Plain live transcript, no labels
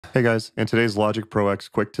Hey guys, in today's Logic Pro X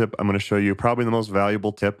quick tip, I'm going to show you probably the most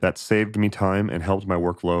valuable tip that saved me time and helped my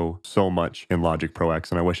workflow so much in Logic Pro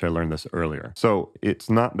X, and I wish I learned this earlier. So it's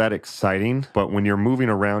not that exciting, but when you're moving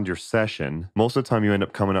around your session, most of the time you end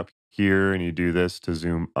up coming up here and you do this to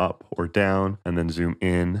zoom up or down and then zoom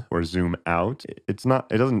in or zoom out. It's not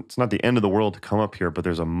the end of the world to come up here, but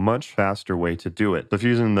there's a much faster way to do it. So if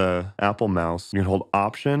you're using the Apple mouse, you can hold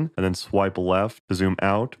Option and then swipe left to zoom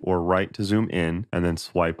out or right to zoom in, and then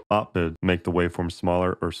swipe up to make the waveform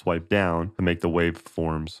smaller or swipe down to make the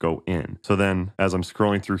waveforms go in. So then as I'm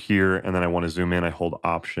scrolling through here and then I want to zoom in, I hold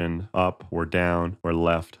Option up or down or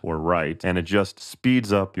left or right, and it just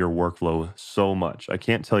speeds up your workflow so much. I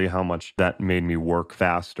can't tell you how much that made me work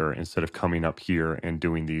faster instead of coming up here and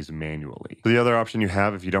doing these manually. So the other option you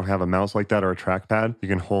have, if you don't have a mouse like that or a trackpad, you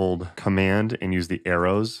can hold Command and use the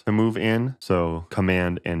arrows to move in. So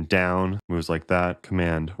Command and down moves like that.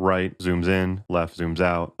 Command right zooms in, left zooms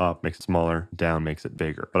out, up makes it smaller, down makes it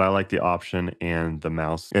bigger. But I like the Option and the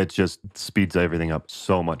mouse. It just speeds everything up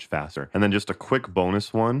so much faster. And then just a quick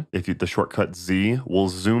bonus one, if you the shortcut Z will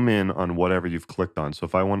zoom in on whatever you've clicked on. So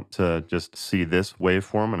if I want to just see this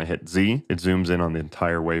waveform and I hit Z, it zooms in on the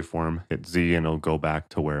entire waveform. Hit Z and it'll go back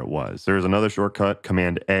to where it was. There's another shortcut,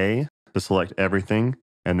 Command A to select everything,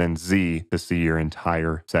 and then Z to see your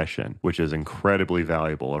entire session, which is incredibly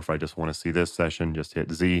valuable. Or if I just want to see this session, just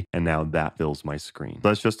hit Z, and now that fills my screen. So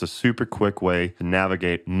that's just a super quick way to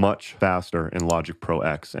navigate much faster in Logic Pro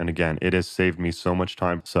X. And again, it has saved me so much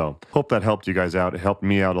time. So hope that helped you guys out. It helped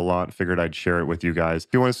me out a lot. Figured I'd share it with you guys. If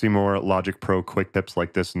you want to see more Logic Pro quick tips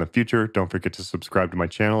like this in the future, don't forget to subscribe to my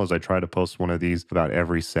channel as I try to post one of these about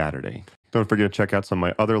every Saturday. Don't forget to check out some of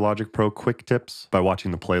my other Logic Pro quick tips by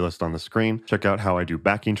watching the playlist on the screen. Check out how I do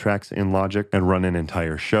backing tracks in Logic and run an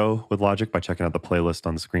entire show with Logic by checking out the playlist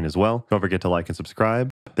on the screen as well. Don't forget to like and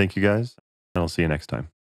subscribe. Thank you guys, and I'll see you next time.